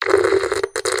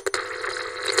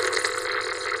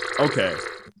Okay,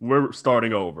 we're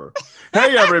starting over.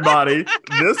 Hey, everybody.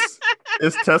 This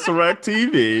is Tesseract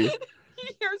TV,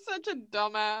 You're such a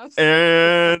dumbass.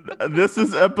 and this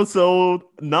is episode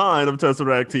 9 of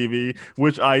Tesseract TV,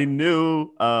 which I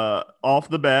knew off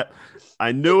the bat.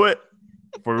 I knew it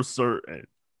for certain.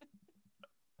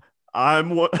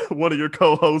 I'm one of your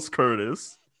co-hosts,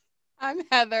 Curtis. I'm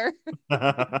Heather.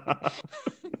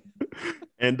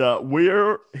 And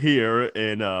we're here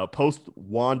in post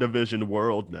WandaVision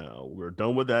world now. We're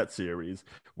done with that series.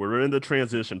 We're in the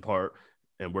transition part,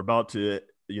 and we're about to,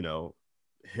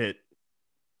 hit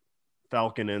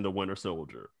Falcon and the Winter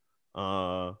Soldier.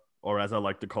 Or as I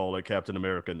like to call it, Captain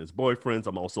America and his boyfriends.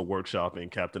 I'm also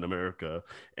workshopping Captain America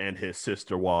and his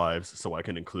sister wives, so I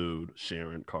can include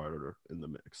Sharon Carter in the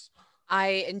mix.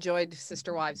 I enjoyed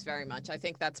Sister Wives very much. I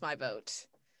think that's my vote.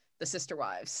 The Sister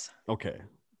Wives. Okay.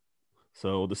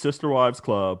 So the Sister Wives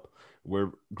Club,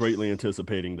 we're greatly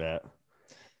anticipating that.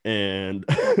 And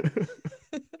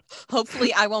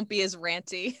hopefully I won't be as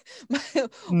ranty.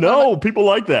 No, people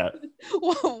like that.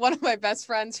 One of my best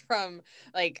friends from,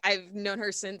 I've known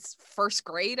her since first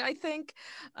grade, I think.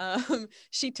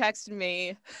 She texted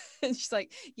me and she's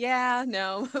like, yeah,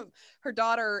 no, her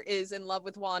daughter is in love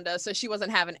with Wanda, so she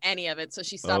wasn't having any of it. So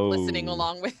she stopped listening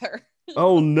along with her.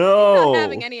 Oh, no. Not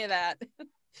having any of that.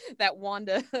 That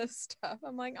Wanda stuff.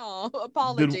 I'm like, oh,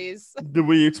 apologies. Did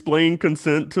we explain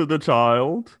consent to the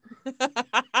child?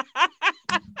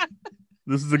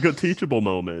 This is a good teachable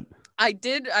moment. I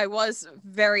was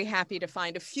very happy to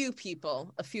find a few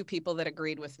people that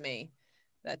agreed with me,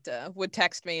 that would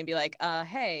text me and be like,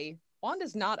 hey,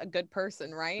 Wanda's not a good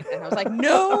person, right? And I was like,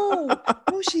 no,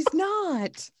 she's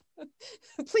not.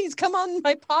 Please come on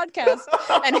my podcast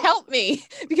and help me,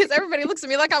 because everybody looks at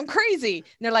me like I'm crazy. And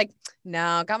they're like,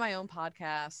 no, got my own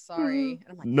podcast. Sorry. And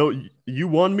I'm like, no, you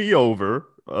won me over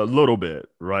a little bit,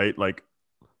 right? Like,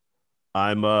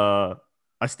 I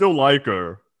still like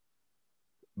her,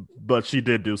 but she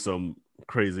did do some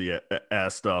crazy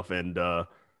ass stuff, and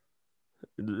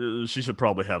she should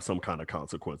probably have some kind of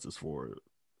consequences for it.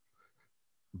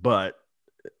 But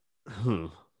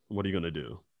what are you gonna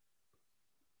do?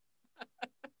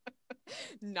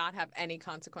 Not have any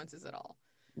consequences at all.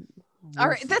 All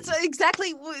right, that's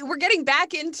exactly, we're getting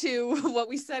back into what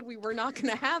we said we were not going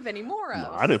to have any more of.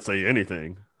 No, I didn't say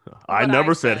anything. I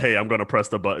never said, hey, I'm going to press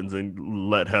the buttons and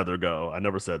let Heather go. I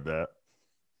never said that.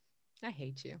 I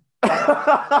hate you.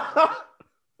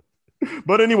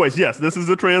 But anyways, yes, this is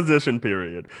a transition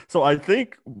period. So I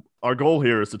think our goal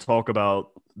here is to talk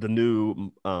about the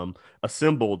new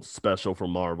assembled special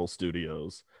from Marvel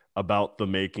Studios about the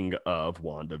making of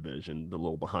WandaVision, the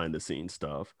little behind the scenes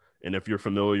stuff. And if you're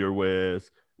familiar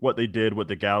with what they did with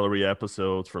the gallery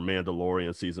episodes for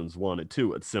Mandalorian seasons 1 and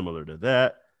 2, it's similar to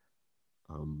that.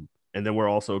 And then we're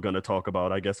also going to talk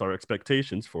about, I guess, our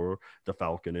expectations for the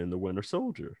Falcon and the Winter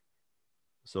Soldier.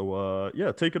 So,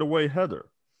 take it away, Heather.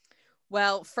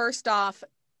 Well, first off,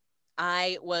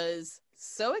 I was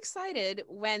so excited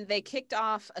when they kicked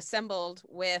off Assembled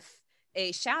with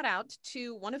a shout out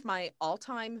to one of my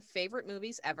all-time favorite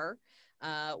movies ever,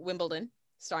 Wimbledon,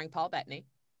 starring Paul Bettany.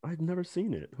 I've never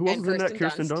seen it. Who else is in that?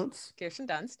 Kirsten Dunst? Kirsten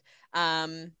Dunst.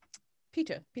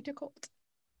 Peter Colt.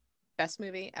 Best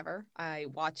movie ever. I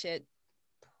watch it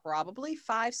probably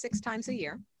 5-6 times a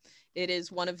year. It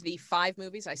is one of the 5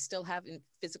 movies I still have in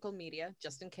physical media,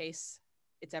 just in case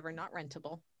it's ever not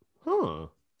rentable. Huh.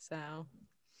 So.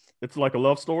 It's like a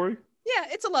love story? Yeah,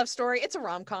 it's a love story. It's a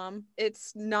rom-com.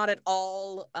 It's not at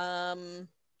all.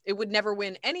 It would never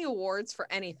win any awards for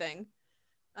anything.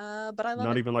 But I love it.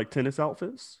 Not even like tennis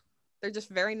outfits? They're just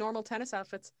very normal tennis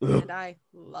outfits. Ugh. And I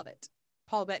love it.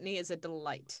 Paul Bettany is a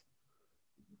delight.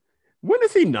 When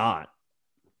is he not?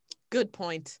 Good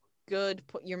point.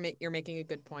 You're making a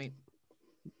good point.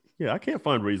 Yeah, I can't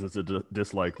find reasons to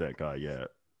dislike that guy yet.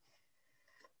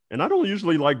 And I don't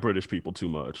usually like British people too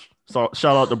much. So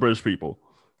shout out to British people.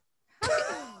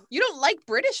 You don't like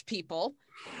British people?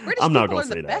 British I'm not people gonna are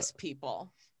say the that. best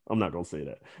people. I'm not gonna say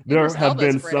that. Idris There have Elba's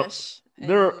been British,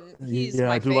 some. He's yeah,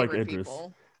 my I do like favorite Idris.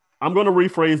 people. I'm gonna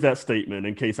rephrase that statement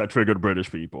in case I triggered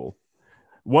British people.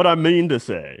 What I mean to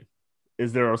say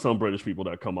is there are some British people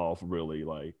that come off really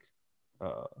like,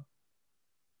 I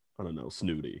don't know,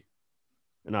 snooty.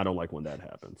 And I don't like when that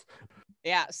happens.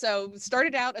 Yeah, so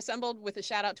started out Assembled with a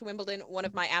shout out to Wimbledon, one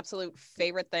of my absolute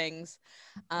favorite things.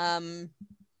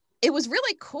 It was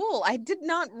really cool. I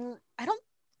don't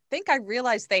think I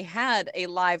realized they had a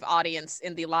live audience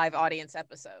in the live audience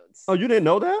episodes. Oh, you didn't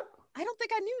know that? I don't think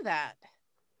I knew that.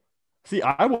 See,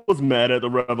 I was mad at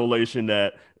the revelation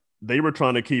that they were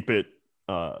trying to keep it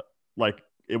like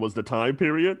it was the time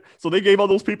period. So they gave all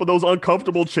those people those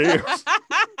uncomfortable chairs.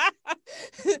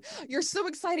 You're so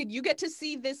excited. You get to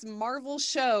see this Marvel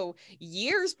show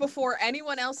years before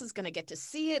anyone else is going to get to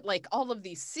see it. Like all of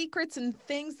these secrets and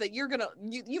things that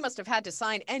you must have had to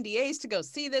sign NDAs to go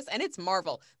see this. And it's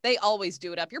Marvel. They always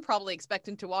do it up. You're probably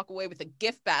expecting to walk away with a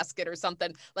gift basket or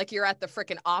something like you're at the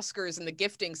frickin' Oscars in the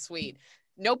gifting suite.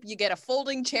 Nope. You get a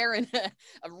folding chair and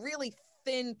a really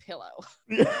thin pillow.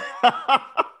 Yeah.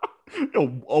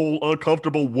 Old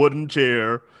uncomfortable wooden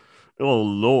chair. Oh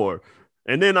Lord.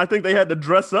 And then I think they had to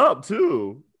dress up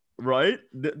too, right?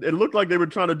 It looked like they were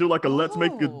trying to do like a let's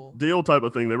make a deal type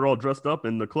of thing. They were all dressed up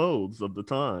in the clothes of the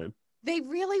time. They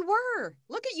really were.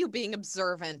 Look at you being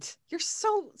observant. You're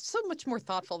so much more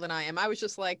thoughtful than I am. I was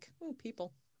just like,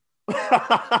 people.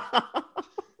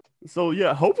 So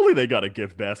yeah, hopefully they got a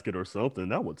gift basket or something.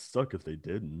 That would suck if they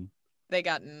didn't. They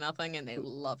got nothing and they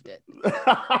loved it.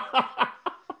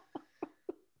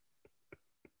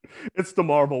 It's the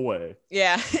Marvel way.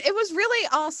 Yeah, it was really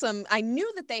awesome. I knew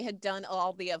that they had done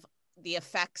all the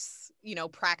effects,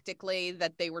 practically,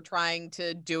 that they were trying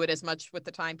to do it as much with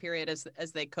the time period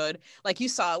as they could. Like you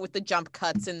saw it with the jump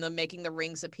cuts and the making the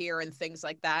rings appear and things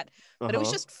like that. But it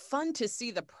was just fun to see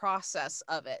the process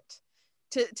of it,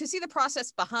 to see the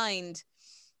process behind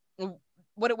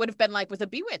what it would have been like with a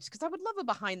Bewitched, because I would love a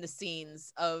behind the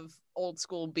scenes of old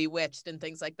school Bewitched and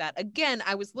things like that. Again,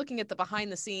 I was looking at the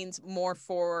behind the scenes more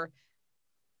for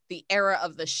the era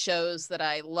of the shows that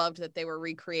I loved that they were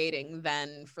recreating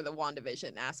than for the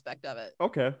WandaVision aspect of it.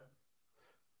 Okay.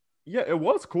 Yeah, it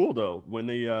was cool though when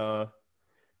he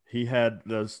had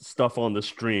the stuff on the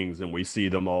strings and we see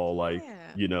them all like,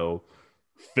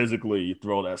 physically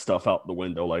throw that stuff out the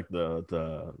window, like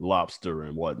the lobster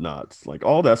and whatnot. Like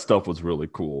all that stuff was really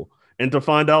cool. And to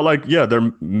find out, like, yeah,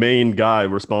 their main guy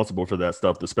responsible for that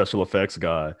stuff, the special effects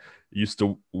guy, used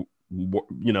to,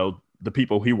 the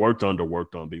people he worked on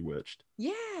Bewitched.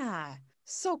 Yeah,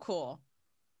 so cool.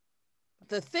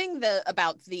 The thing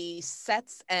about the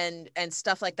sets and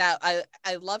stuff like that,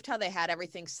 I loved how they had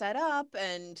everything set up,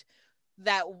 and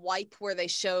that wipe where they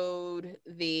showed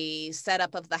the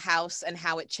setup of the house and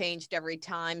how it changed every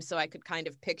time, so I could kind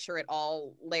of picture it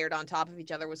all layered on top of each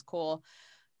other, was cool.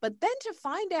 But then to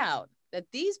find out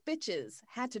that these bitches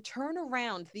had to turn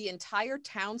around the entire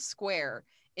town square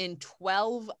in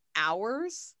 12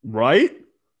 hours. Right?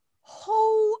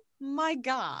 Oh my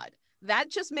God.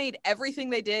 That just made everything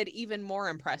they did even more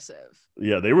impressive.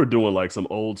 Yeah, they were doing like some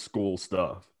old school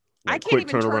stuff. Like I can't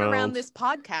even turn around this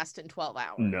podcast in 12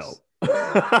 hours. No.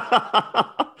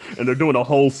 And they're doing a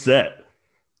whole set.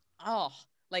 Oh,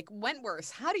 like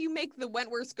Wentworth. How do you make the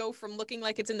Wentworth go from looking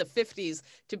like it's in the 50s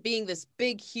to being this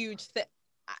big, huge thing?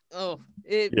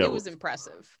 It was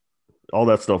impressive. All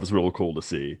that stuff is real cool to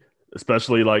see,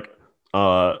 especially like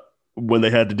when they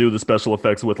had to do the special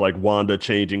effects with like Wanda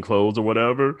changing clothes or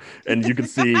whatever, and you can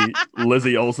see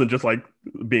Lizzie Olsen just like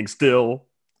being still,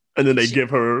 and then they give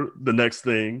her the next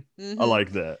thing. I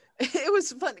like that. It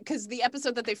was fun because the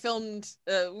episode that they filmed,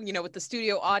 with the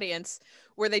studio audience,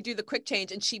 where they do the quick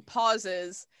change and she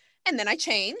pauses, and then I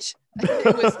change.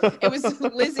 It was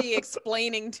Lizzie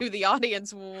explaining to the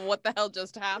audience what the hell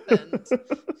just happened.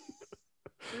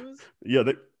 Yeah,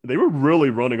 they were really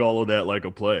running all of that like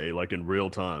a play, like in real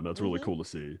time. That's really cool to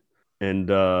see. And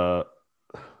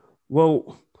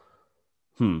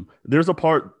there's a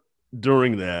part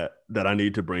during that I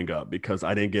need to bring up because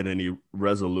I didn't get any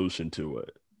resolution to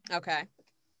it. Okay.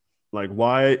 Like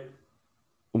why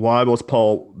was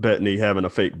Paul Bettany having a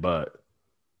fake butt?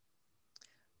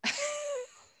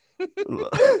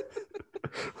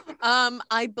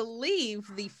 I believe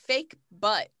the fake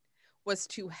butt was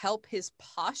to help his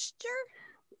posture.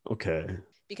 Okay.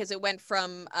 Because it went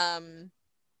from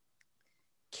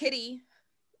Kitty,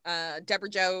 Deborah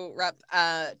Jo Rupp,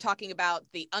 talking about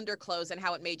the underclothes and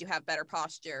how it made you have better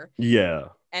posture. Yeah.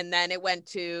 And then it went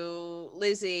to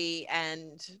Lizzie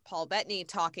and Paul Bettany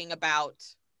talking about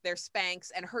their Spanx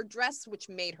and her dress, which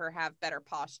made her have better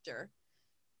posture.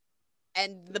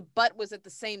 And the butt was at the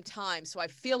same time. So I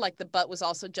feel like the butt was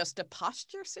also just a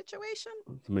posture situation.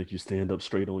 To make you stand up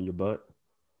straight on your butt.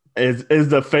 Is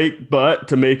the fake butt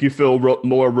to make you feel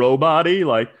more robot-y?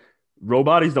 Like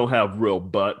robots don't have real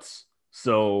butts.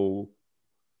 So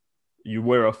you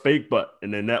wear a fake butt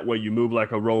and then that way you move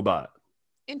like a robot.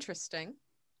 Interesting.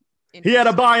 He had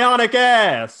a bionic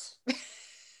ass.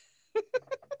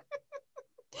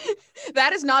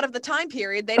 That is not of the time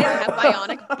period. They didn't have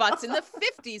bionic butts in the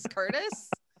 50s, Curtis.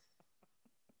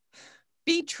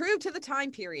 Be true to the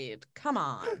time period. Come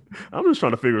on. I'm just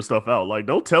trying to figure stuff out. Like,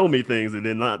 don't tell me things and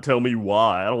then not tell me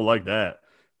why. I don't like that.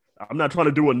 I'm not trying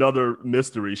to do another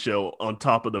mystery show on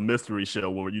top of the mystery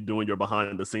show when you're doing your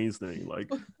behind the scenes thing.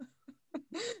 Like,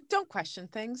 Don't question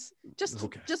things. Just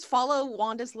Okay. just follow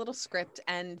Wanda's little script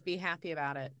and be happy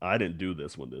about it. I didn't do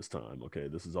this one this time. Okay,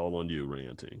 this is all on you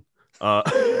ranting. Uh,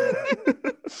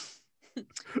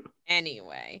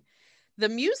 Anyway, the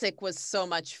music was so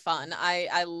much fun.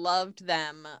 I loved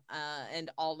them and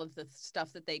all of the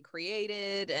stuff that they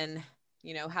created and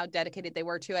how dedicated they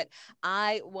were to it.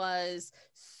 I was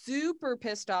super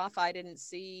pissed off I didn't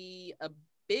see a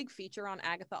big feature on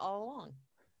Agatha all along.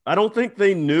 I don't think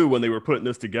they knew when they were putting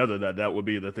this together that that would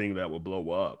be the thing that would blow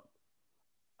up.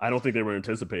 I don't think they were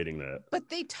anticipating that, But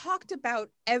they talked about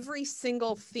every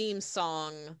single theme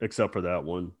song. except for that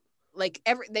one. Like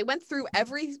they went through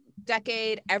every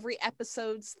decade, every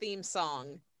episode's theme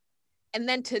song, and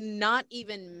then to not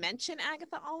even mention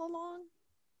Agatha all along.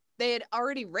 They had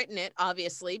already written it,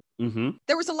 obviously. Mm-hmm.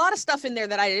 There was a lot of stuff in there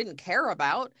that I didn't care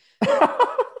about.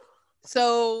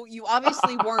 So you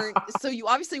obviously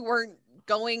weren't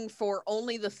going for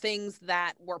only the things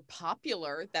that were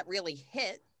popular that really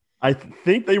hit. I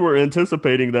think they were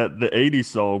anticipating that the 80s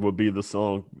song would be the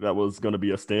song that was going to be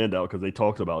a standout because they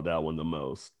talked about that one the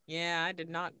most. Yeah, I did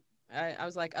not. I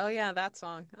was like, oh yeah, that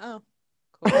song. Oh,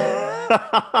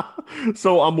 cool.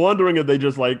 So I'm wondering if they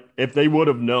just if they would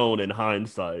have known in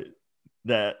hindsight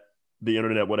that the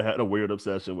internet would have had a weird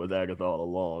obsession with Agatha all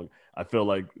along. I feel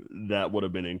like that would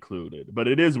have been included. But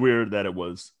it is weird that it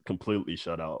was completely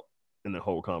shut out in the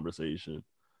whole conversation.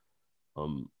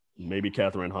 Maybe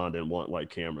Catherine Hahn didn't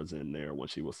want cameras in there when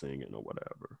she was singing or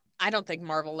whatever. I don't think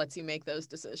Marvel lets you make those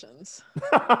decisions.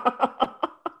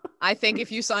 I think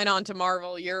if you sign on to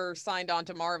Marvel, you're signed on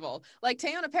to Marvel. Like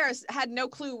Teyonah Parris had no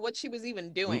clue what she was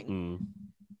even doing.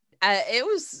 It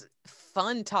was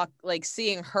fun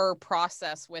seeing her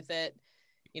process with it.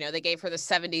 They gave her the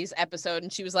 70s episode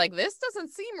and she was like, this doesn't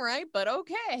seem right, but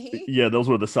okay. Yeah, those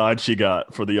were the sides she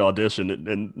got for the audition.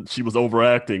 And she was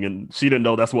overacting and she didn't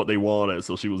know that's what they wanted.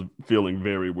 So she was feeling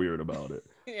very weird about it.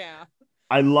 Yeah.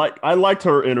 I liked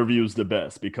her interviews the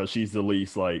best because she's the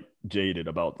least jaded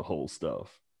about the whole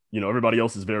stuff. Everybody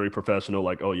else is very professional,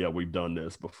 oh yeah, we've done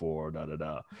this before, da da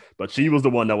da. But she was the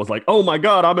one that was like, oh my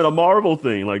God, I'm in a Marvel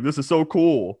thing. This is so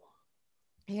cool.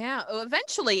 Yeah,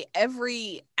 eventually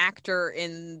every actor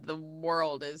in the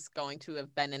world is going to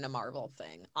have been in a Marvel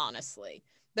thing, honestly.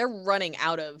 They're running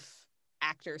out of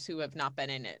actors who have not been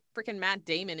in it. Freaking Matt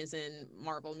Damon is in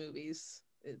Marvel movies.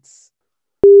 It's...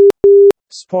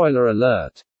 Spoiler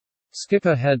alert. Skip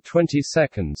ahead 20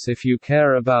 seconds if you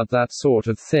care about that sort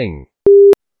of thing.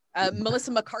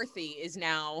 Melissa McCarthy is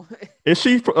now... Is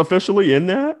she officially in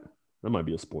that? That might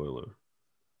be a spoiler.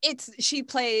 She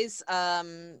plays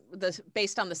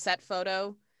based on the set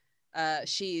photo.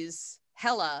 She's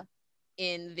Hela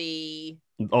in the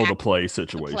play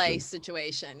situation. The play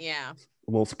situation, yeah.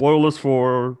 Well, spoilers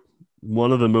for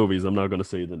one of the movies. I'm not going to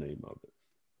say the name of it,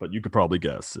 but you could probably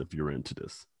guess if you're into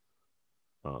this.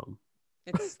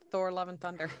 It's Thor: Love and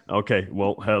Thunder. Okay,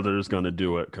 well, Heather's going to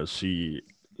do it because she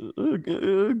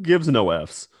gives no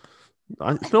Fs.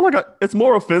 I feel like it's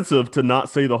more offensive to not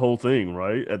say the whole thing,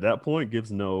 right? At that point, gives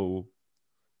no...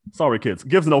 Sorry, kids.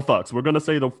 Gives no fucks. We're going to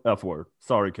say the F word.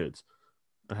 Sorry, kids.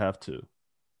 I have to.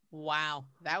 Wow.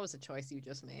 That was a choice you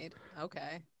just made.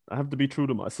 Okay. I have to be true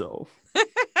to myself.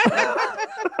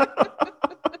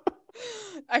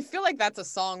 I feel like that's a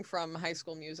song from High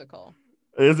School Musical.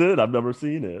 Is it? I've never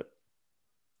seen it.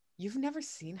 You've never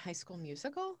seen High School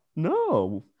Musical?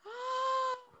 No.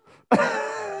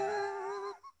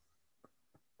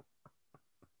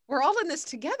 We're all in this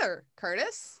together,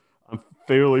 Curtis. I'm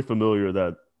fairly familiar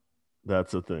that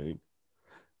that's a thing.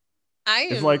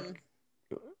 It's like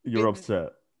you're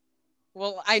upset.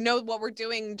 Well, I know what we're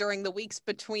doing during the weeks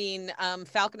between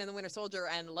Falcon and the Winter Soldier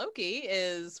and Loki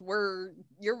is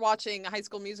you're watching High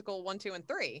School Musical 1, 2, and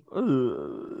 3.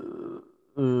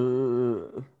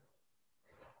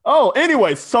 Oh,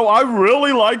 anyway, so I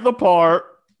really like the part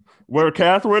where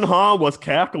Catherine Hahn was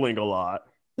cackling a lot.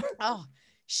 Oh,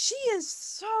 she is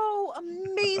so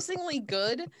amazingly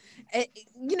good.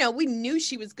 We knew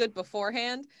she was good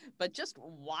beforehand, but just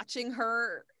watching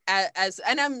her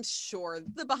and I'm sure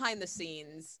the behind the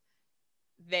scenes,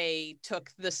 they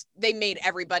made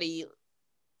everybody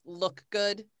look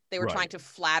good. They were trying to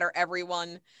flatter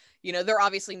everyone. They're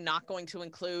obviously not going to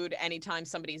include anytime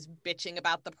somebody's bitching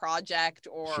about the project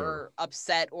or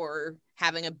upset or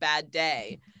having a bad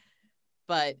day.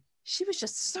 But she was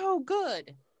just so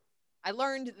good. I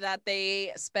learned that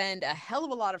they spend a hell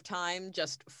of a lot of time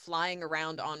just flying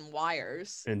around on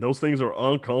wires. And those things are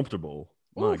uncomfortable.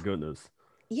 My goodness.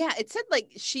 Yeah, it said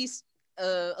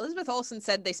Elizabeth Olsen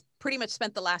said they pretty much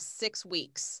spent the last 6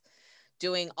 weeks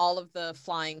doing all of the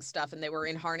flying stuff, and they were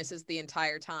in harnesses the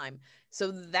entire time.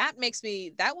 So that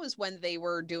was when they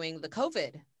were doing the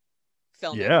COVID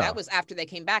filming. Yeah. That was after they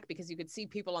came back, because you could see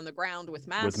people on the ground with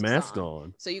masks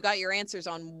on. So you got your answers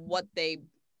on what they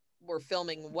were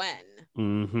filming when.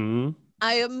 Mm-hmm.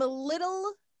 I am a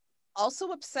little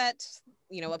also upset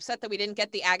that we didn't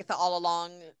get the Agatha All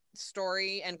Along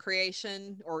story and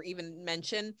creation or even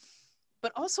mention,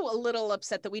 but also a little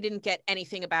upset that we didn't get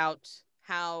anything about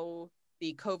how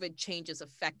the COVID changes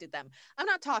affected them. I'm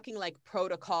not talking like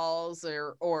protocols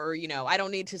or I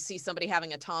don't need to see somebody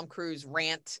having a Tom Cruise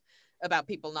rant about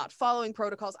people not following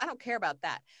protocols. I don't care about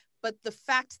that. But the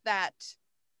fact that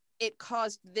it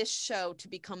caused this show to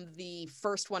become the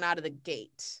first one out of the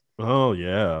gate. Oh,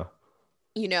 yeah.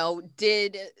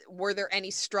 Were there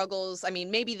any struggles? I mean,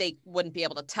 maybe they wouldn't be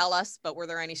able to tell us, but were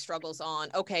there any struggles on,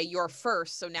 okay, you're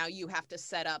first, so now you have to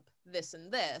set up this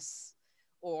and this,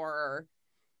 or,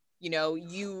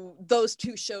 those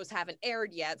two shows haven't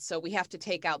aired yet, so we have to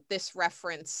take out this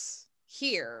reference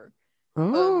here.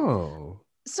 Oh.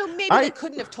 So maybe they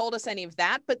couldn't have told us any of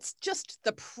that, but just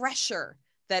the pressure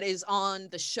that is on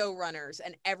the showrunners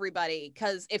and everybody,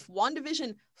 because if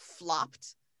WandaVision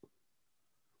flopped,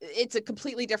 it's a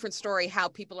completely different story how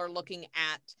people are looking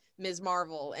at Ms.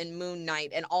 Marvel and Moon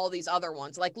Knight and all these other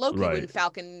ones. Like Loki and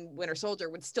Falcon Winter Soldier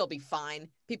would still be fine.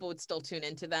 People would still tune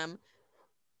into them,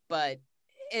 but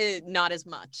not as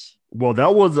much. Well,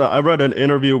 that was, I read an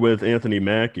interview with Anthony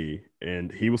Mackie,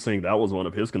 and he was saying that was one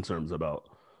of his concerns about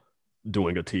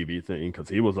doing a TV thing, because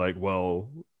he was like, well,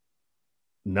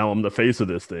 now I'm the face of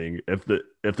this thing. If the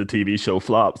TV show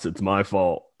flops, it's my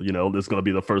fault. This is going to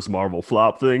be the first Marvel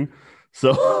flop thing.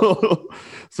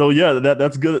 So, yeah,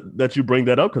 that's good that you bring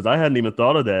that up, because I hadn't even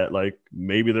thought of that. Like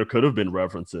maybe there could have been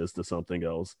references to something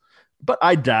else, but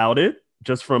I doubt it,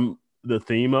 just from the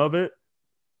theme of it.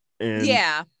 And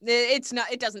yeah, it's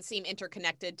not. It doesn't seem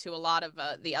interconnected to a lot of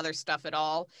the other stuff at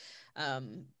all.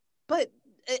 But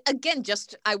again,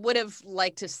 I would have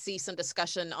liked to see some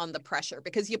discussion on the pressure,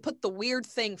 because you put the weird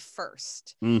thing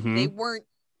first. Mm-hmm.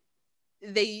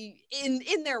 They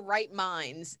in their right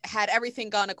minds, had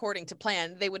everything gone according to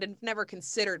plan, they would have never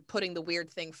considered putting the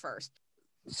weird thing first.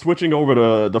 Switching over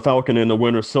to the Falcon and the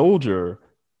Winter Soldier,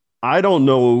 I don't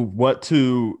know what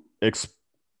to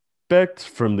expect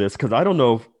from this, because I don't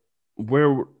know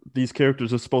where these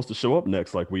characters are supposed to show up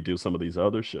next, like we do some of these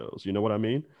other shows. You know what I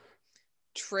mean?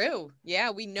 True. Yeah,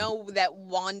 we know that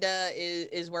Wanda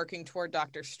is working toward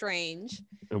Doctor Strange.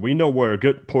 And we know where a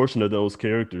good portion of those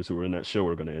characters who are in that show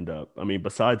are going to end up. I mean,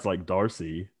 besides like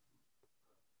Darcy,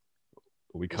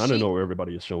 we kind of know where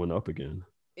everybody is showing up again.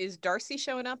 Is Darcy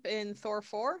showing up in Thor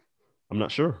 4? I'm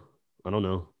not sure. I don't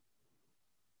know.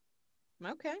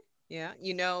 Okay. Yeah.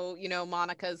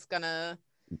 Monica's going to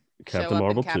Captain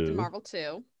Marvel 2. Captain Marvel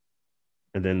 2.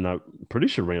 And then I'm pretty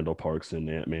sure Randall Park's in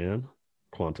Ant-Man,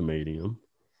 Quantumanium.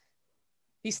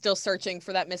 He's still searching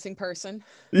for that missing person.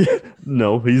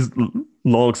 No, he's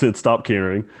long since stopped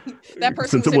caring. That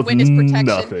person was in witness protection.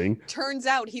 Nothing. Turns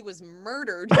out he was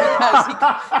murdered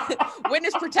because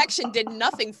witness protection did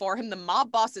nothing for him. The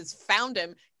mob bosses found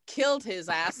him, killed his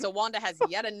ass. So Wanda has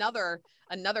yet another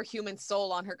human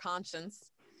soul on her conscience.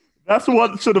 That's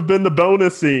what should have been the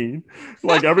bonus scene.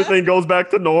 Like everything goes back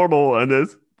to normal, and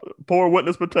this poor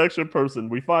witness protection person,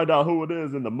 we find out who it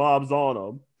is, and the mob's on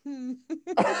him.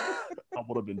 I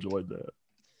would have enjoyed that.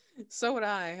 So would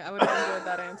I. I would have enjoyed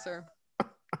that answer.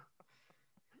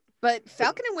 But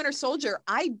Falcon and Winter Soldier,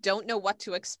 I don't know what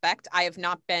to expect. I have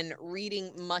not been reading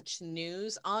much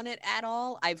news on it at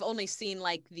all. I've only seen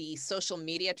like the social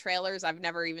media trailers. I've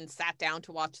never even sat down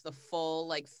to watch the full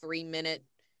 3-minute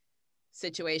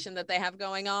situation that they have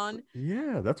going on.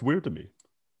 Yeah, that's weird to me.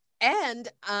 And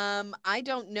I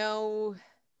don't know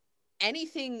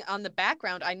anything on the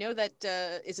background. I know that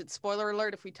is it spoiler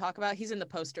alert if we talk about, he's in the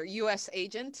poster, U.S.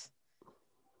 agent.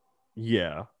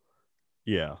 Yeah.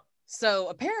 So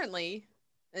apparently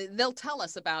they'll tell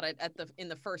us about it in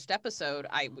the first episode.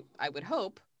 I would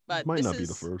hope, but it might not be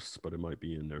the first, but it might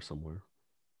be in there somewhere.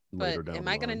 But am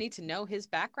I going to need to know his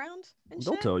background?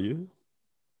 They'll tell you.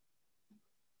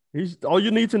 All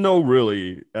you need to know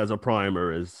really as a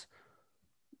primer is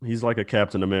he's like a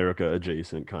Captain America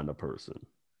adjacent kind of person.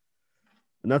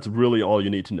 And that's really all you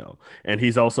need to know. And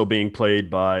he's also being played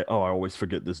by, I always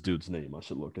forget this dude's name. I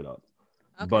should look it up.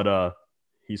 Okay. But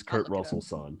he's Kurt Russell's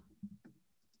son.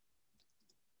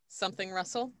 Something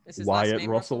Russell? Is his Wyatt last name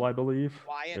Russell, I believe.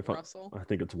 Wyatt Russell? I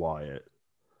think it's Wyatt.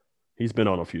 He's been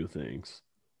on a few things.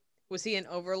 Was he an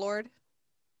Overlord?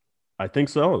 I think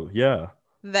so, yeah.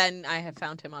 Then I have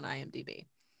found him on IMDb.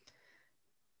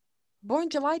 Born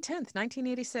July 10th,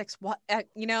 1986. What,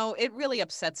 it really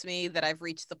upsets me that I've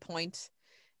reached the point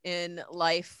in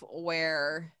life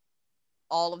where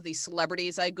all of these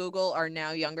celebrities I Google are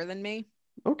now younger than me.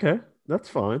 Okay, that's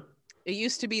fine. It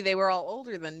used to be they were all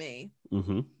older than me,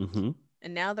 Mm-hmm.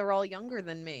 and now they're all younger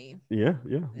than me. Yeah,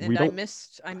 yeah. And We I don't.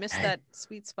 missed Hey, that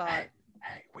sweet spot.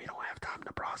 hey, we don't have time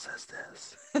to process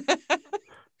this.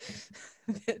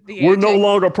 The We're no aging.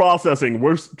 longer processing.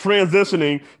 We're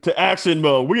transitioning to action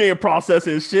mode. We ain't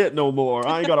processing shit no more.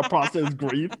 I ain't gotta process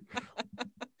grief.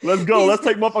 Let's go. Let's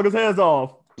take motherfuckers' hands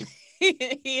off.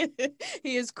 he,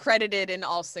 he is credited in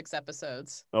all 6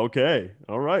 episodes. Okay.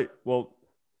 All right. Well,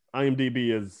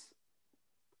 IMDb is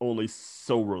only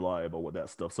so reliable with that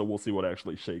stuff, so we'll see what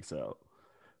actually shakes out.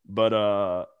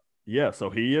 But yeah, so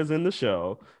he is in the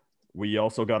show. We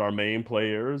also got our main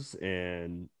players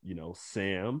and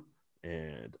Sam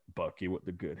and Bucky with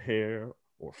the good hair,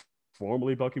 or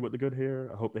formerly Bucky with the good hair.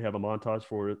 I hope they have a montage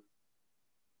for it.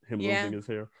 Him losing his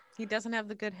hair. He doesn't have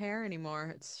the good hair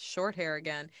anymore. It's short hair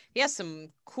again. He has a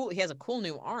cool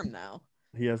new arm though.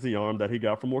 He has the arm that he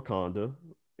got from Wakanda,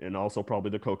 and also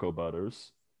probably the cocoa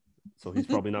butters. So he's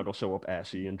probably not gonna show up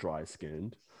ashy and dry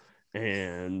skinned.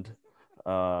 And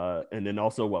then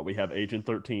also what we have Agent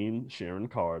 13, Sharon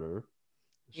Carter.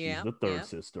 She's the third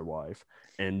sister wife.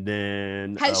 And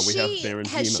then we have Baron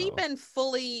Has Zemo. she been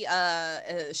fully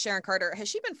Sharon Carter, has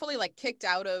she been fully like kicked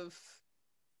out of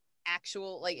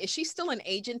actual, like, is she still an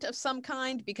agent of some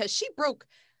kind? Because she broke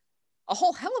a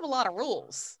whole hell of a lot of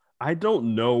rules. I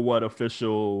don't know what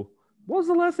official. What was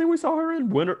the last thing we saw her in?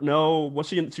 Winter? No, was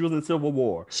she? She was in Civil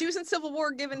War. She was in Civil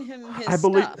War, giving him his I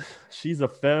believe stuff. she's a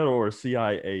Fed or a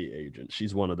CIA agent.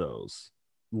 She's one of those.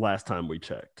 Last time we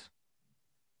checked,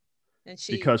 and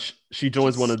because she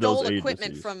joins one of those stole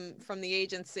equipment agencies. from the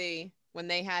agency when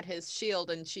they had his shield,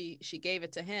 and she gave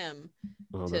it to him.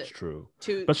 Oh, that's true.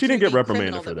 But she didn't get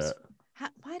reprimanded for that.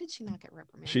 Why did she not get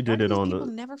reprimanded? She did it on the.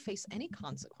 People never face any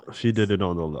consequences. She did it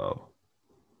on the low.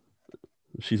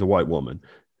 She's a white woman.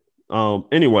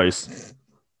 Anyways,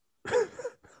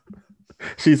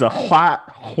 she's a white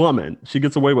woman. She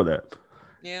gets away with that.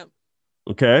 Yeah.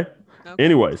 Okay.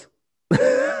 Anyways,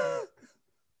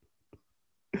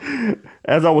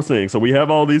 as I was saying, so we have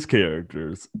all these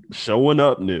characters showing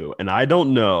up new, and I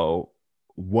don't know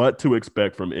what to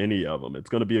expect from any of them. It's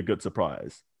going to be a good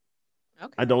surprise.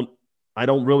 Okay. I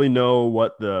don't really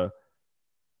know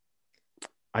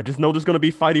I just know there's going to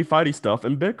be fighty stuff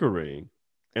and bickering,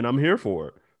 and I'm here for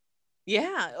it.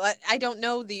 Yeah, I don't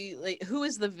know who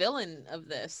is the villain of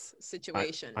this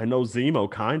situation. I know Zemo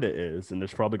kind of is, and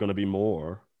there's probably going to be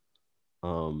more.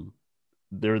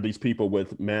 There are these people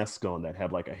with masks on that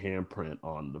have like a handprint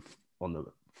on the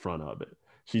front of it.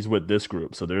 She's with this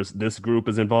group, so this group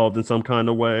is involved in some kind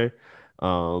of way.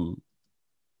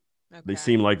 They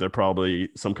seem like they're probably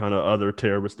some kind of other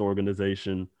terrorist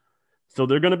organization. So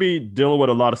they're going to be dealing with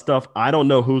a lot of stuff. I don't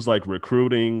know who's like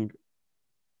recruiting,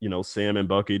 Sam and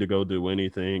Bucky to go do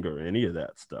anything or any of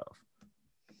that stuff.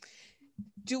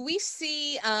 Do we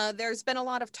see, there's been a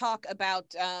lot of talk about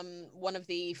one of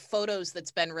the photos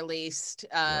that's been released.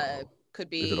 Could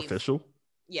be. Is it official?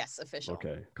 Yes, official.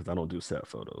 Okay, because I don't do set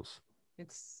photos.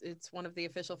 It's one of the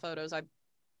official photos.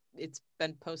 It's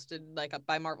been posted like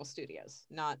by Marvel Studios.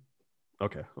 Not.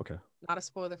 Okay. Not a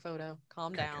spoiler photo.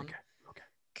 Calm down. Okay.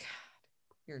 God,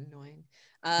 you're annoying.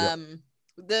 Yep.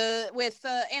 With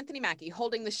Anthony Mackie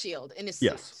holding the shield in his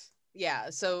suit. Yes. Yeah,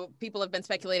 so people have been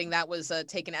speculating that was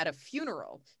taken at a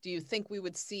funeral. Do you think we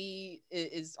would see?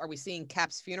 Are we seeing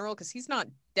Cap's funeral? Because he's not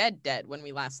dead when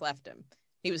we last left him.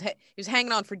 He was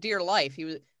hanging on for dear life. He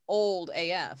was old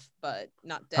AF, but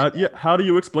not dead. Yeah. How do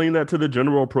you explain that to the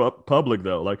general public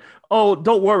though? Like, oh,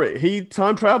 don't worry, he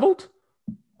time traveled.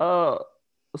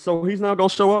 So he's not gonna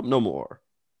show up no more.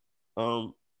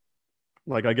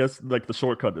 Like I guess like the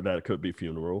shortcut to that could be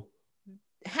funeral.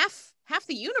 Half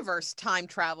the universe time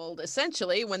traveled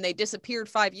essentially when they disappeared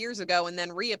 5 years ago and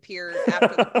then reappeared after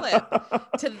the clip.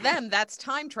 To them, that's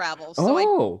time travel. So I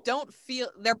don't feel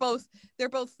they're both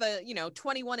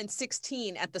 21 and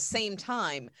 16 at the same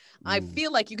time. I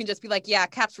feel like you can just be like, yeah,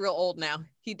 Cap's real old now.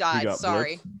 He died.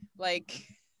 Sorry. Blipped. Like.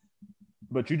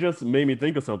 But you just made me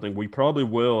think of something. We probably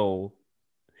will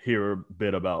hear a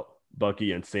bit about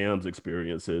Bucky and Sam's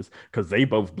experiences because they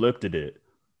both blipped it.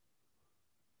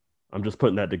 I'm just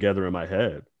putting that together in my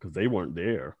head because they weren't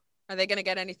there. Are they going to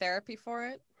get any therapy for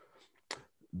it?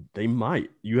 They might.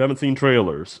 You haven't seen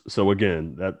trailers. So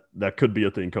again, that could be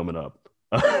a thing coming up.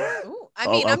 Ooh, I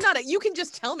mean, I'm not. You can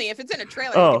just tell me if it's in a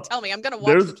trailer. You can tell me. I'm going to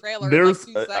watch the trailer in like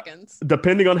 2 seconds.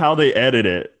 Depending on how they edit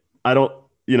it,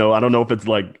 I don't know if it's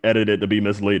like edited to be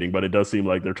misleading, but it does seem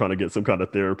like they're trying to get some kind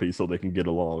of therapy so they can get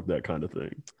along, that kind of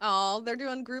thing. Oh, they're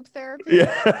doing group therapy.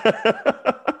 Yeah.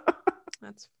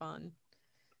 That's fun.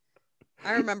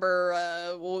 I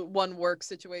remember one work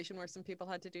situation where some people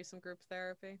had to do some group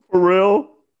therapy. For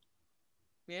real?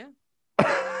 Yeah.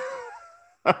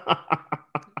 Good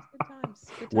times.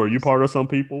 Good Were you times. part of some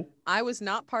people? I was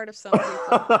not part of some people.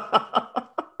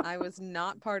 I was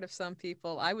not part of some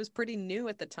people. I was pretty new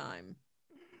at the time.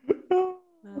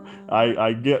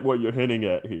 I get what you're hinting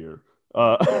at here.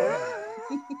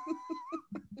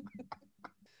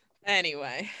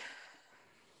 Anyway.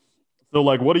 So,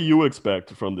 like, what do you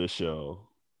expect from this show?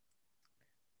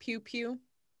 Pew pew.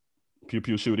 Pew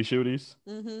pew shooty shooties?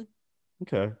 Mm-hmm.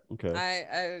 Okay.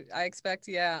 I expect,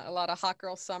 yeah, a lot of hot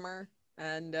girl summer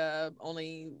and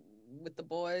only with the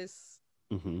boys.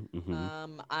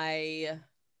 I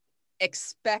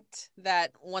expect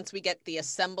that once we get the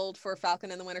assembled for Falcon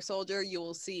and the Winter Soldier, you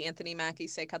will see Anthony Mackie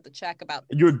say cut the check about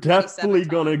You're definitely 27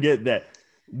 gonna times. get that.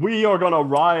 We are gonna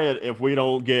riot if we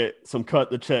don't get some cut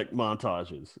the check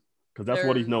montages, because that's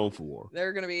what he's known for.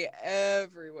 They're gonna be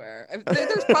everywhere.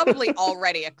 There's probably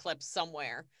already a clip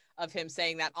somewhere of him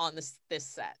saying that on this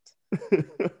set.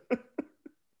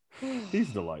 He's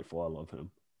delightful. I love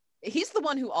him. He's the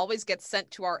one who always gets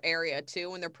sent to our area too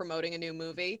when they're promoting a new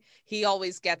movie. He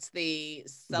always gets the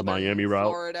Miami route.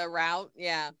 Florida route.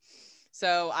 Yeah.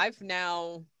 So I've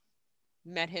now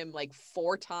met him like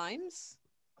 4 times,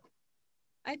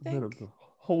 I think.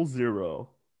 Whole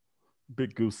 0.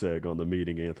 Big goose egg on the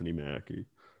meeting, Anthony Mackie.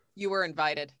 You were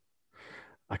invited.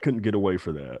 I couldn't get away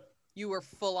for that. You were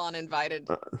full on invited,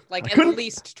 like at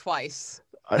least twice.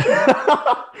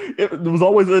 It was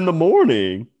always in the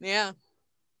morning. Yeah.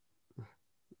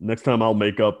 Next time I'll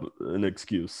make up an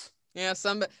excuse. Yeah,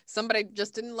 somebody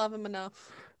just didn't love him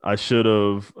enough. I should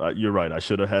have. You're right. I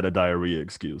should have had a diarrhea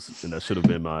excuse, and that should have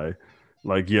been my,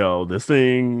 like, yo, this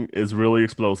thing is really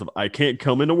explosive. I can't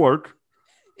come into work.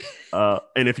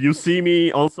 And if you see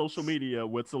me on social media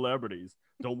with celebrities,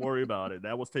 don't worry about it.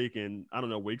 That was taken, I don't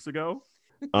know, weeks ago.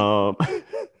 This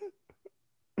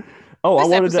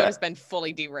episode has been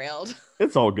fully derailed.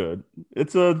 It's all good.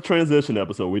 It's a transition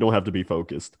episode. We don't have to be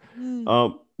focused.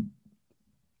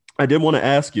 I did want to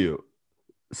ask you,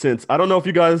 since I don't know if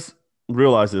you guys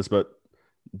realize this, but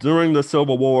during the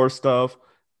Civil War stuff,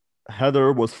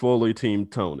 Heather was fully Team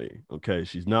Tony. Okay,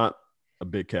 she's not a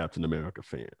big Captain America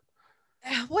fan.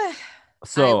 Well,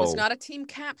 so I was not a Team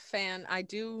Cap fan. I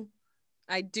did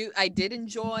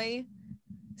enjoy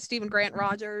Stephen Grant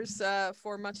Rogers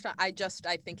for much time. I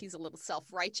think he's a little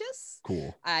self-righteous.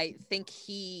 Cool. I think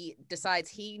he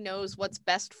decides he knows what's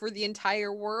best for the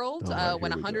entire world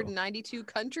when 192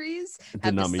 countries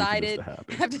have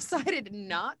decided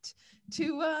not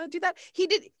to do that.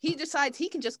 He decides he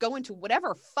can just go into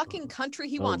whatever fucking country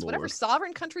he wants, whatever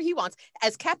sovereign country he wants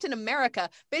as Captain America.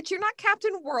 Bitch, you're not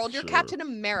Captain World, you're Captain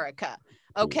America.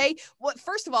 Okay. Well,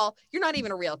 first of all, you're not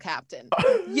even a real captain.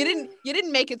 You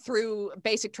didn't make it through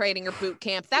basic training or boot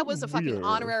camp. That was a fucking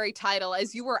honorary title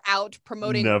as you were out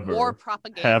promoting war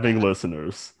propaganda. Having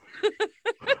listeners.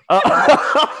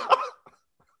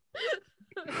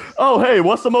 Oh, hey,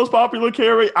 what's the most popular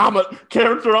character? I'm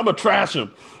a trash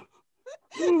him.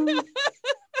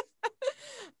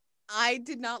 I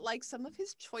did not like some of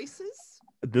his choices.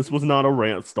 This was not a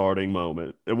rant starting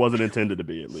moment. It wasn't intended to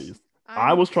be, at least.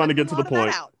 I was trying to get to the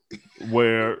point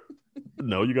where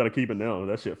no, you got to keep it now.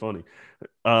 That shit funny.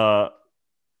 I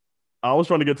was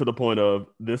trying to get to the point of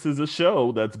this is a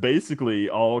show that's basically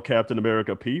all Captain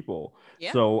America people.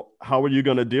 Yeah. So how are you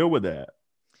going to deal with that?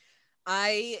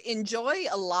 I enjoy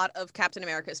a lot of Captain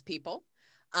America's people.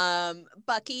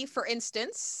 Bucky, for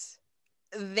instance,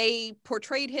 they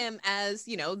portrayed him as,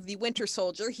 the Winter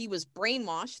Soldier. He was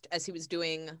brainwashed as he was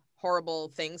doing horrible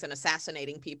things and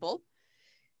assassinating people.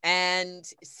 And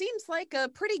seems like a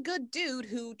pretty good dude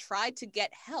who tried to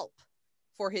get help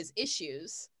for his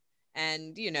issues.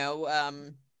 And,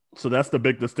 so that's the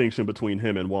big distinction between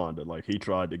him and Wanda. Like, he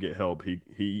tried to get help.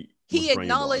 He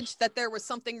acknowledged that there was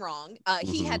something wrong.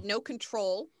 He had no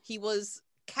control. He was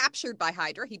captured by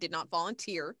Hydra. He did not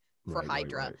volunteer for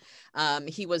Hydra. Right.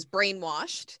 He was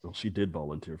brainwashed. Well, she did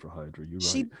volunteer for Hydra. You're right.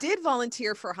 She did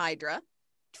volunteer for Hydra.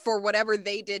 For whatever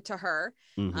they did to her.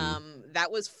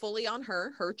 That was fully on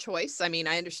her choice. I mean,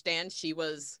 I understand she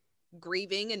was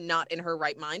grieving and not in her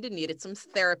right mind and needed some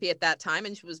therapy at that time,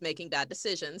 and she was making bad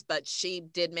decisions, but she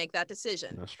did make that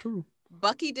decision. That's true.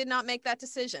 Bucky did not make that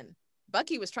decision.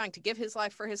 Bucky was trying to give his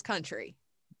life for his country.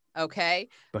 Okay?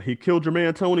 But he killed your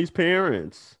man Tony's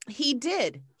parents. He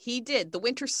did. The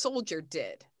Winter Soldier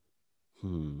did.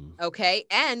 Okay?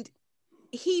 And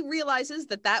he realizes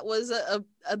that that was a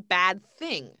bad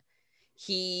thing.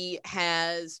 He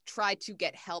has tried to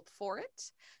get help for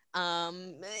it.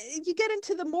 You get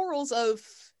into the morals of,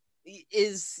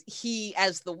 is he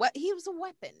as the he was a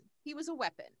weapon. He was a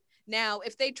weapon. Now,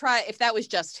 if that was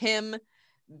just him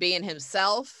being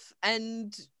himself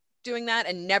and doing that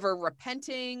and never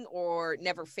repenting or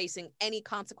never facing any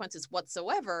consequences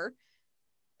whatsoever,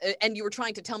 and you were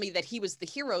trying to tell me that he was the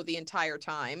hero the entire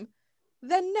time,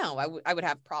 then no, I would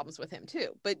have problems with him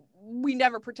too. But we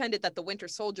never pretended that the Winter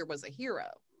Soldier was a hero.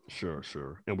 Sure.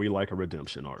 And we like a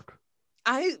redemption arc.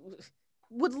 I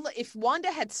would, if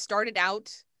Wanda had started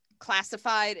out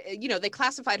classified, they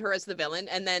classified her as the villain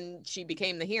and then she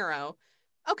became the hero.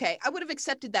 Okay, I would have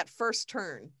accepted that first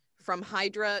turn from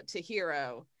Hydra to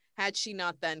hero had she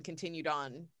not then continued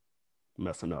on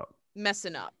messing up.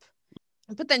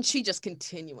 But then she just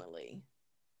continually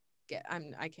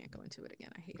I can't go into it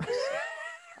again. I hate her so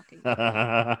fucking.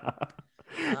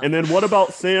 And then what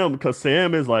about Sam? Because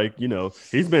Sam is like,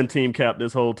 he's been team cap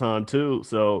this whole time too.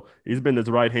 So he's been his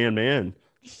right-hand man.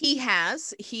 He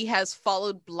has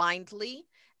followed blindly.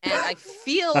 And I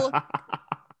feel,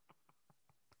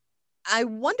 I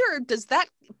wonder,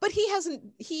 but he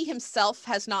himself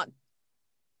has not.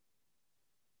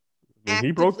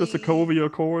 He broke the Sokovia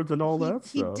Accords and all that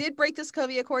stuff. He did break the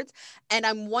Sokovia Accords. And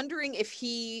I'm wondering if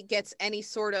he gets any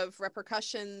sort of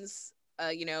repercussions.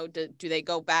 Do they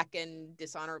go back and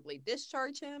dishonorably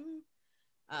discharge him?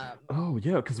 Oh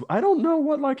yeah, because I don't know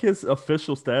what his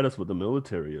official status with the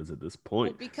military is at this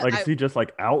point. Is he just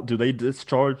out? Do they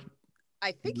discharge?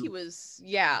 I think he was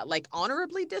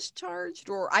honorably discharged,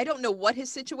 or I don't know what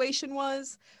his situation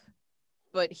was,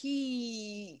 but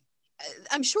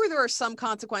I'm sure there are some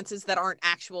consequences that aren't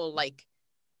actual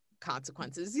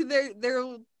consequences.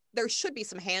 There should be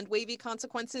some hand wavy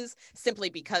consequences simply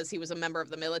because he was a member of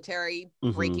the military,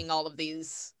 breaking all of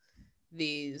these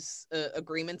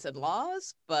agreements and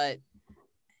laws. But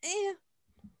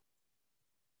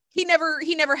he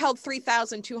never held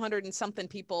 3,200 and something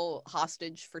people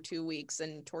hostage for 2 weeks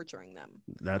and torturing them.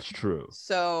 That's true.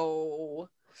 So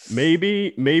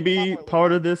maybe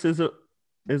part of this is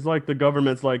the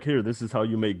government's here, this is how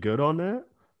you make good on that.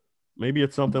 Maybe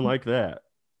it's something like that.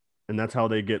 And that's how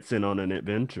they get sent on an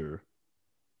adventure.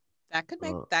 That could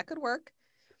work.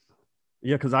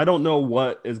 Yeah, because I don't know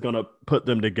what is going to put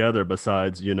them together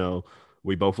besides,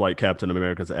 we both like Captain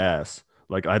America's ass.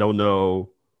 I don't know.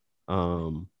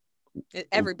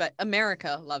 Everybody,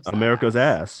 America loves America's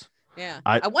ass. Yeah.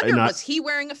 I wonder, was he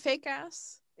wearing a fake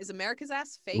ass? Is America's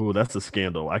ass fake? Ooh, that's a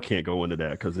scandal. I can't go into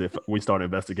that because if we start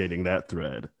investigating that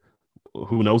thread,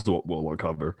 who knows what we'll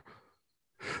uncover.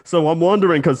 So I'm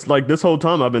wondering, because this whole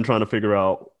time I've been trying to figure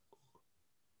out,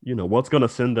 what's going to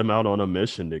send them out on a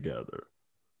mission together.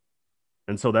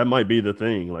 And so that might be the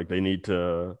thing. They need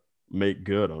to make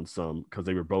good on some, because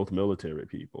they were both military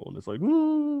people. And it's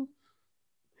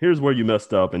here's where you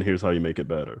messed up and here's how you make it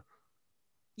better.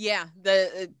 Yeah.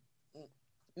 The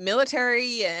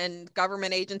military and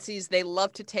government agencies, they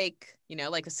love to take,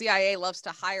 the CIA loves to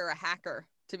hire a hacker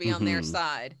to be on their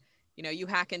side. You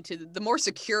hack into the more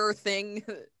secure thing,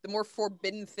 the more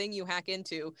forbidden thing you hack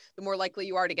into, the more likely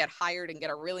you are to get hired and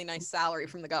get a really nice salary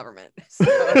from the government. So,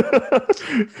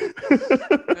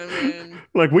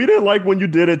 we didn't like when you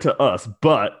did it to us,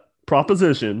 but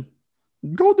proposition,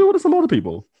 go do it to some other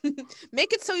people.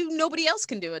 Make it so nobody else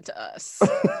can do it to us.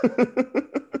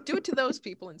 Do it to those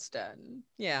people instead.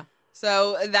 Yeah.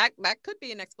 So that could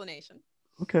be an explanation.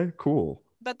 Okay, cool.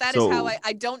 But that is how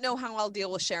I don't know how I'll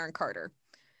deal with Sharon Carter.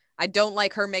 I don't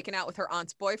like her making out with her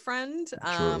aunt's boyfriend.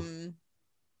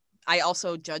 I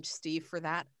also judge Steve for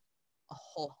that a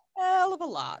whole hell of a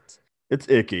lot. It's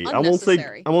icky. I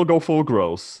won't go full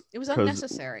gross. It was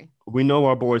unnecessary. We know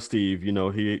our boy Steve,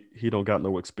 he don't got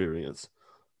no experience.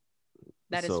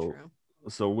 That is true.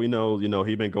 So we know,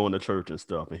 he been going to church and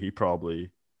stuff, and he probably,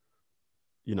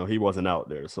 he wasn't out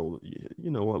there. So,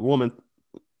 a woman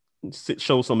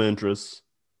show some interest.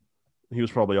 He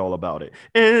was probably all about it.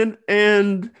 And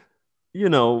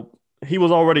he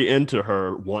was already into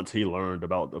her once he learned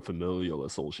about the familial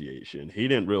association. He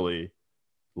didn't really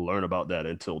learn about that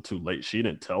until too late. She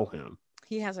didn't tell him.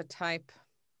 He has a type.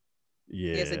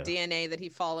 Yeah. He has a DNA that he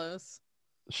follows.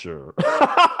 Sure.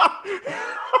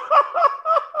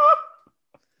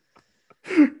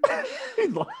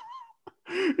 He's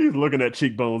looking at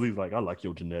cheekbones. He's like, I like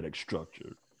your genetic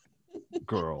structure,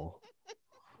 girl.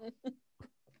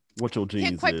 What your genes is.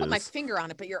 Can't quite put my finger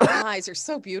on it, but your eyes are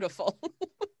so beautiful.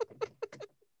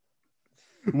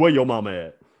 Where your mama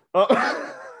at?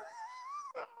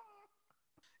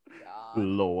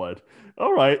 Lord.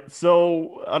 All right.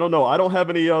 So I don't know. I don't have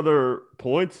any other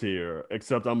points here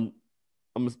except I'm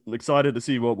excited to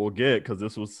see what we'll get because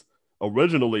this was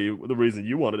originally the reason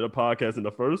you wanted a podcast in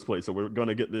the first place. So we're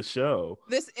gonna get this show.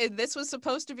 This was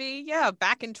supposed to be, yeah,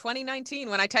 back in 2019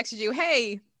 when I texted you,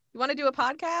 hey, you want to do a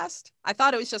podcast? I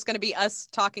thought it was just going to be us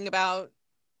talking about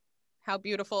how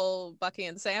beautiful Bucky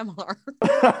and Sam are.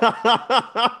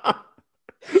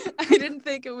 I didn't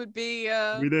think it would be.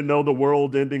 We didn't know the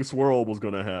world-ending swirl was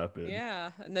gonna happen.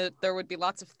 Yeah, and there would be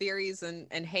lots of theories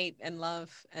and hate and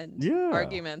love and Yeah.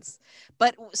 arguments.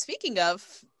 But speaking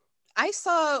of, I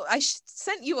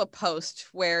sent you a post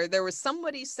where there was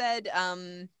somebody said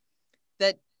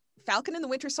that Falcon and the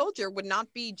Winter Soldier would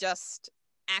not be just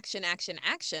action, action,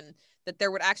 action, that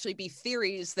there would actually be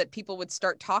theories that people would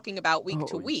start talking about week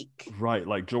to week. Right,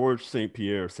 like George St.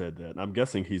 Pierre said that. I'm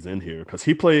guessing he's in here because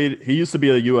he used to be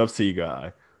a UFC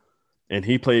guy, and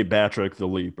he played Batrick the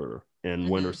Leaper in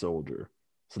Winter Soldier.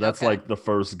 So that's like the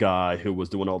first guy who was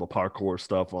doing all the parkour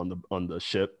stuff on the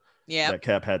ship that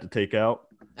Cap had to take out.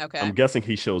 Okay. I'm guessing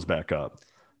he shows back up.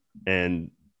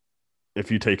 And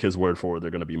if you take his word for it, there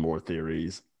are going to be more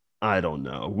theories. I don't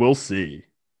know. We'll see.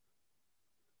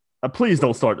 Please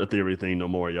don't start the theory thing no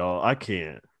more, y'all. I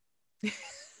can't.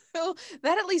 Well,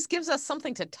 that at least gives us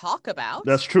something to talk about.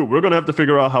 That's true. We're going to have to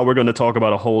figure out how we're going to talk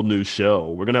about a whole new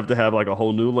show. We're going to have like a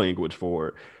whole new language for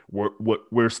it.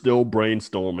 We're still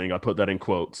brainstorming. I put that in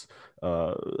quotes.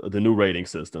 The new rating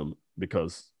system,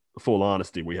 because full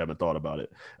honesty, we haven't thought about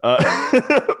it.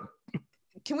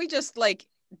 Can we just like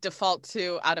default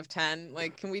to out of 10?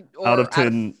 Like, can we out of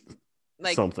 10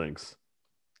 like somethings?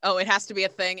 Oh, it has to be a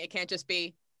thing. It can't just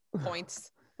be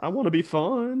points. I want to be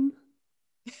fun.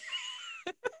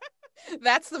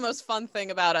 That's the most fun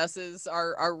thing about us is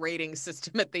our rating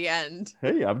system at the end.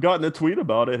 Hey, I've gotten a tweet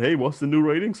about it. Hey, what's the new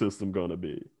rating system gonna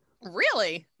be?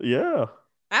 Really? Yeah.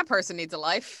 That person needs a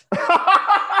life.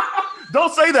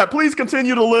 Don't say that. Please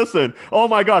continue to listen. Oh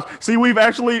my gosh. See, we've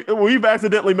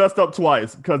accidentally messed up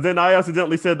twice because then I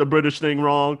accidentally said the British thing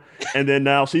wrong. And then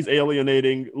now she's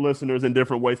alienating listeners in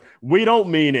different ways. We don't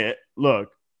mean it. Look,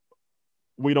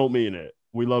 we don't mean it.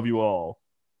 We love you all.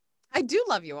 I do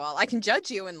love you all. I can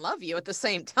judge you and love you at the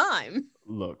same time.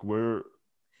 Look, we're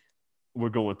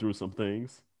going through some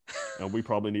things and we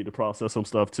probably need to process some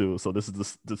stuff too. So this is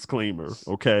the disclaimer.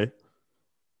 Okay.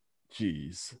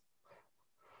 Jeez.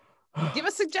 Give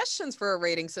us suggestions for a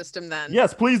rating system then.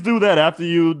 Yes, please do that after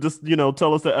you just,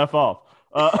 tell us to F off.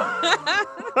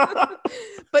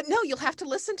 But no, you'll have to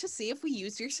listen to see if we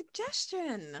use your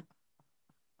suggestion.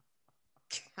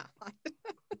 God.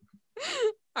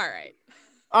 All right.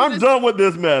 I'm done with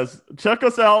this mess. Check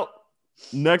us out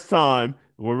next time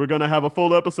where we're going to have a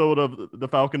full episode of The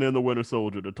Falcon and the Winter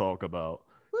Soldier to talk about,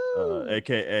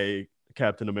 aka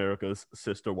Captain America's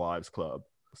Sister Wives Club.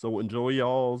 So enjoy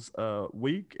y'all's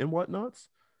week and whatnots,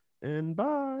 and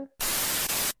bye.